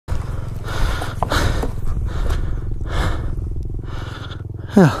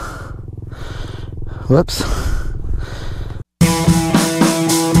Whoops.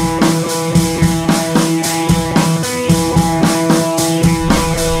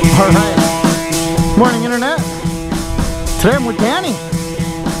 Alright. Morning, Internet. Today I'm with Danny.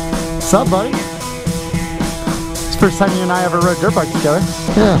 What's up, buddy? It's the first time you and I ever rode dirt bikes together.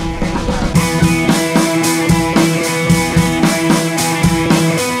 Yeah.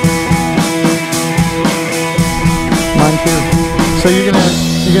 Mine too. So you're gonna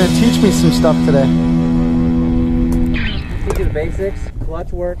teach me some stuff today. Teach you the basics: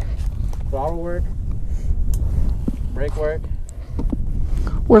 clutch work, throttle work, brake work.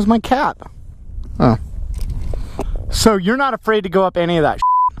 Where's my cat? Oh. So you're not afraid to go up any of that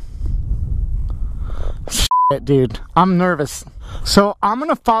shit, dude. I'm nervous. So I'm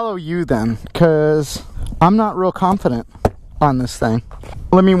gonna follow you then, because I'm not real confident on this thing.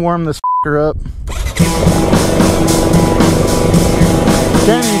 Let me warm this up.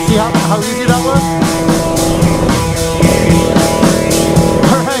 Danny, you see how easy that was?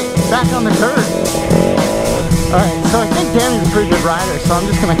 Alright, back on the dirt. Alright, so I think Danny's a pretty good rider, so I'm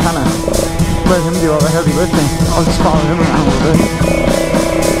just gonna kind of let him do all the heavy lifting. I'll just follow him around a little bit.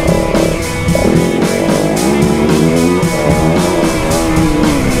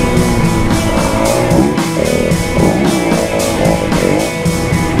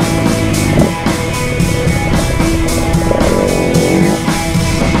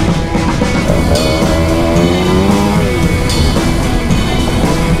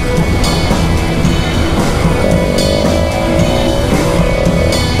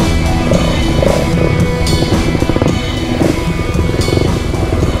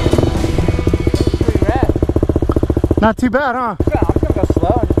 Not too bad, huh? Yeah, I'm just gonna go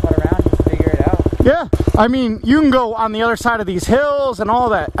slow and just put around and just figure it out. Yeah, I mean, you can go on the other side of these hills and all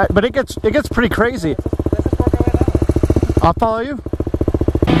that, but it gets pretty crazy. Let's just work our way that way. I'll follow you.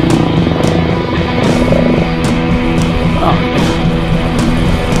 Oh.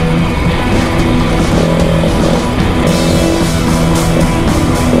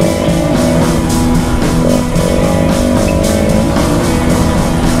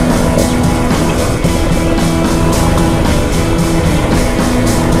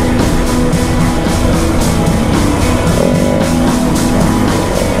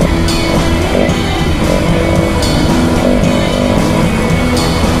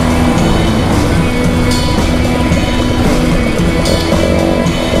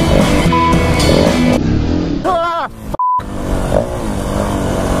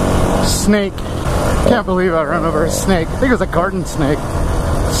 Snake. Can't believe I ran over a snake. I think it was a garden snake.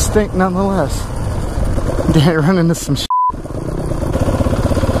 Stink nonetheless. Did I run into some shit?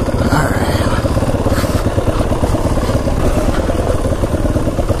 Alright.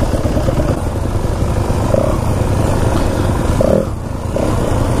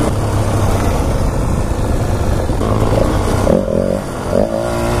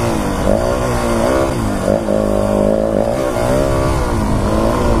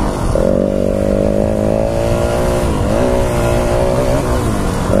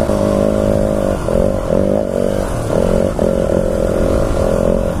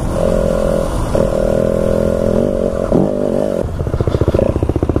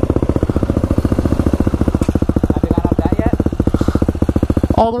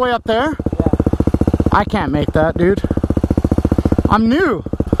 All the way up there? Yeah. I can't make that, dude. I'm new.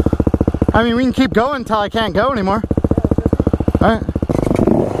 I mean, we can keep going until I can't go anymore. Yeah, all right.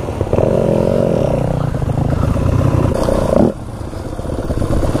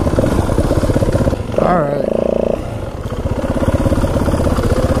 All right.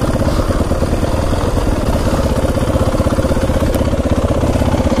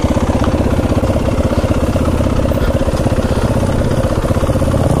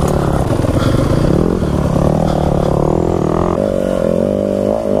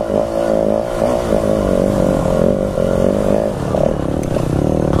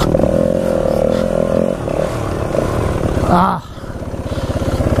 Ah,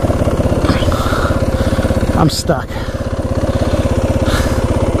 I'm stuck.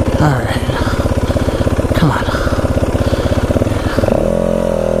 All right, come on.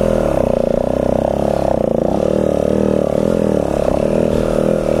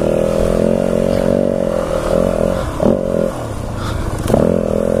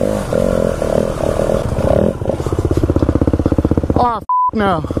 Oh,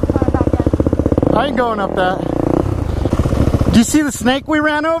 no. I ain't going up that. Do you see the snake we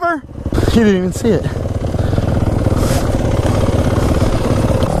ran over? You didn't even see it.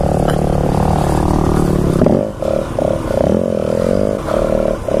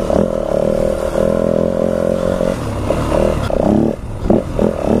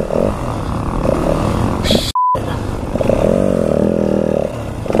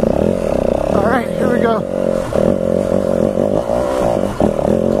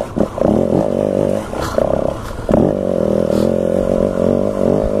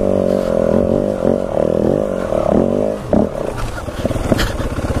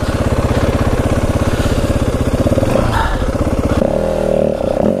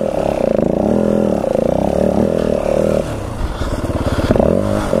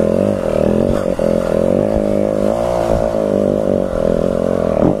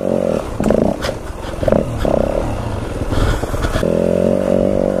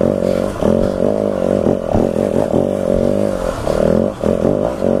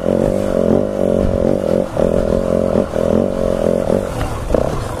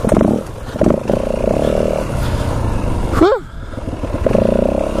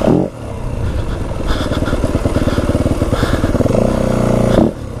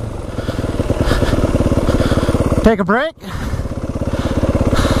 Take a break. That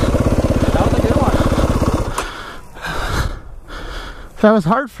was a good one. That was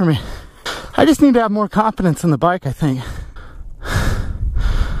hard for me. I just need to have more confidence in the bike, I think.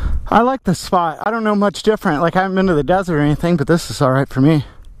 I like this spot. I don't know much different. Like, I haven't been to the desert or anything, but this is all right for me.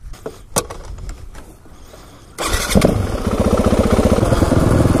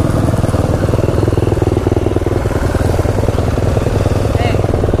 Hey,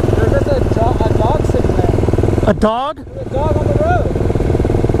 there's just a dog sitting there. A dog? There's a dog on the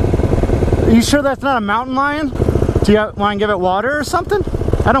road. Are you sure that's not a mountain lion? Do you want to give it water or something?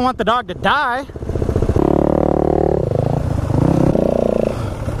 I don't want the dog to die.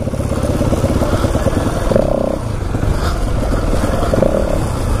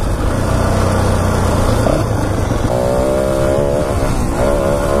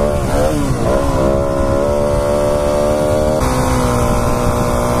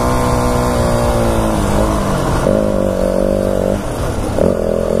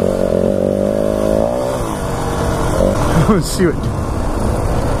 Let's see what.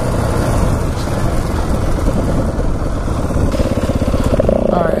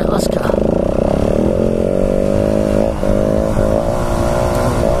 All right, let's go.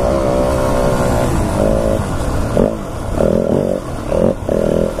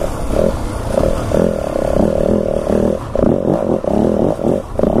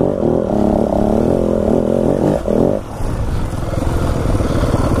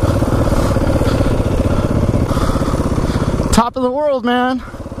 Top of the world, man.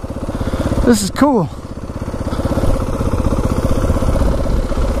 This is cool.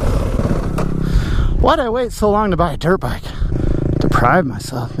 Why'd I wait so long to buy a dirt bike? Deprive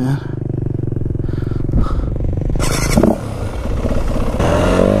myself, man.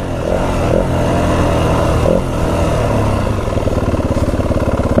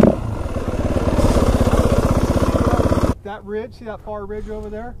 That ridge, see that far ridge over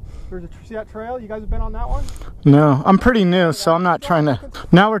there? See that trail? You guys have been on that one? No, I'm pretty new, so I'm not trying to.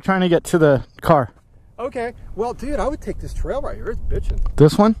 Now we're trying to get to the car. Okay. Well, dude, I would take this trail right here. It's bitching.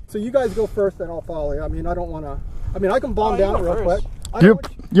 This one? So you guys go first, then I'll follow you. I mean, I don't want to. I mean, I can bomb down it real quick.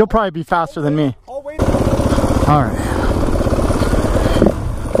 You'll probably be faster than me. I'll wait. All right.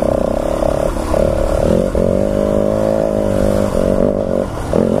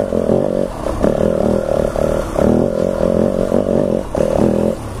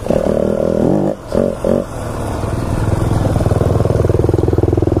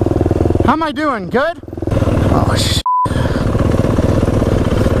 How am I doing? Good? Oh, shit.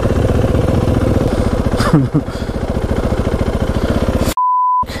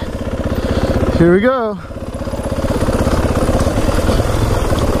 Here we go.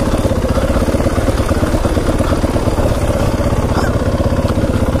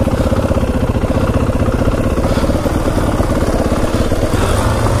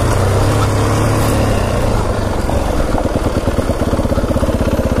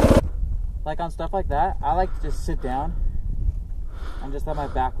 Like on stuff like that, I like to just sit down and just let my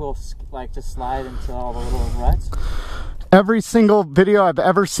back wheel like just slide into all the little ruts. Every single video I've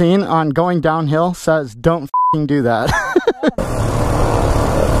ever seen on going downhill says don't f***ing do that.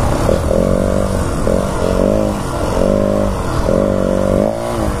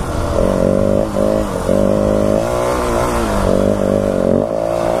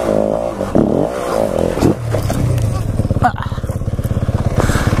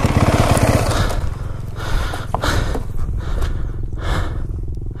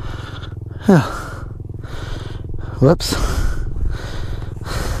 Whoops.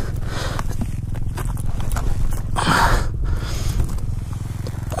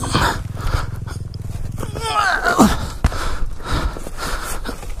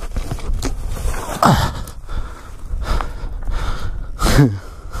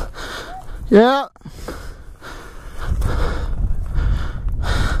 Yeah.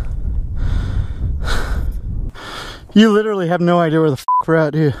 You literally have no idea where the f we're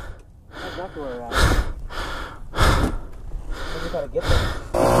at, do you? Exactly where we're at. We gotta get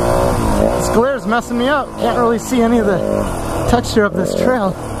there. This glare's messing me up. Can't really see any of the texture of this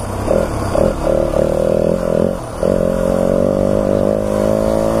trail.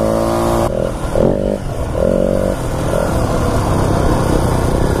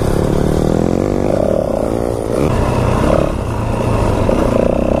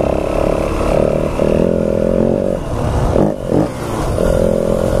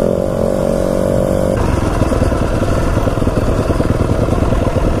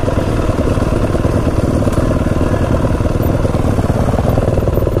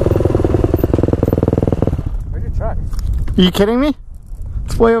 Are you kidding me?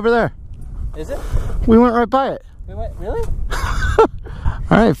 It's way over there. Is it? We went right by it. Wait, what? Really?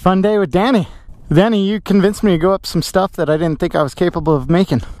 All right, fun day with Danny. Danny, you convinced me to go up some stuff that I didn't think I was capable of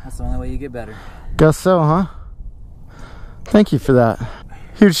making. That's the only way you get better. Guess so, huh? Thank you for that.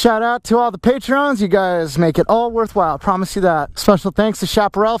 Huge shout out to all the patrons. You guys make it all worthwhile. Promise you that. Special thanks to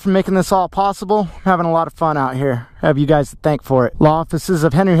Chaparral for making this all possible. I'm having a lot of fun out here. I have you guys to thank for it. Law offices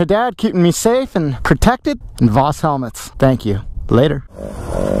of Henry Haddad keeping me safe and protected. And Voss Helmets. Thank you. Later.